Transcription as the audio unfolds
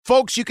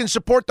Folks, you can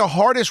support the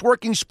hardest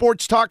working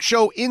sports talk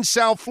show in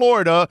South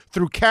Florida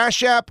through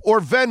Cash App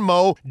or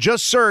Venmo.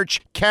 Just search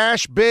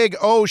Cash Big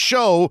O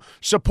Show.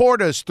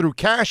 Support us through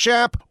Cash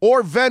App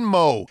or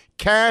Venmo.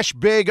 Cash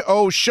Big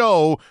O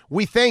Show.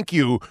 We thank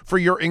you for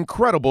your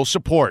incredible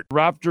support.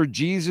 Raptor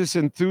Jesus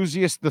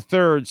Enthusiast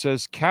III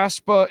says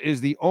Caspa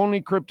is the only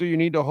crypto you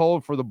need to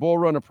hold for the bull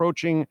run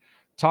approaching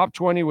top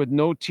 20 with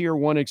no tier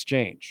 1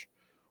 exchange.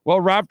 Well,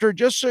 Raptor,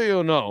 just so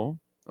you know,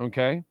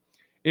 okay,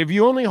 if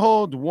you only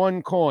hold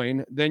one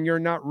coin, then you're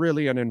not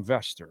really an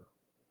investor.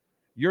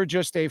 You're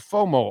just a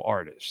FOMO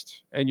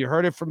artist, and you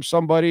heard it from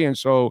somebody, and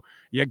so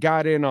you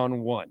got in on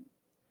one,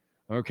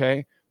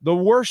 okay? The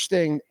worst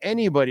thing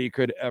anybody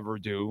could ever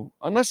do,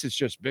 unless it's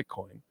just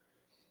Bitcoin,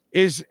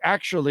 is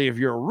actually, if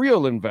you're a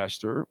real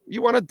investor,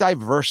 you want to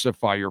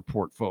diversify your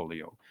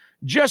portfolio,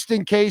 just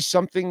in case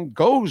something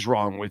goes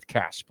wrong with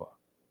Caspa.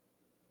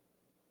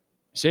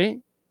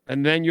 See?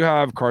 And then you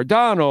have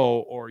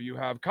Cardano, or you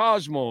have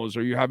Cosmos,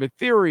 or you have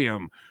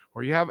Ethereum,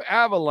 or you have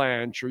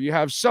Avalanche, or you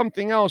have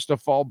something else to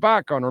fall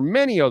back on, or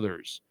many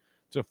others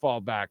to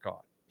fall back on.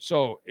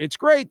 So it's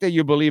great that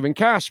you believe in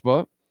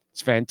Caspa.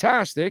 It's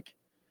fantastic.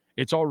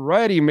 It's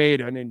already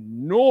made an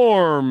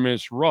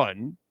enormous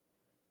run.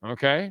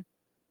 Okay?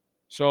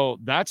 So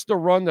that's the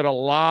run that a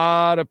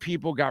lot of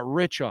people got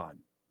rich on.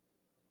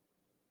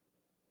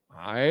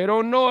 I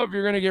don't know if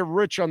you're going to get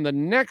rich on the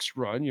next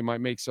run. You might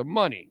make some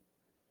money.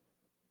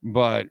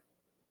 But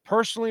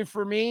personally,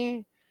 for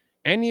me,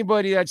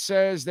 anybody that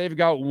says they've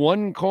got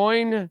one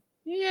coin,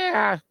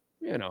 yeah,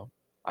 you know,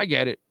 I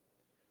get it.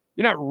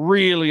 You're not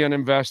really an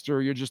investor.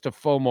 You're just a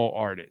FOMO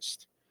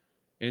artist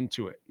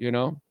into it, you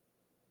know?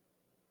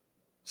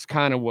 It's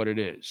kind of what it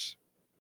is.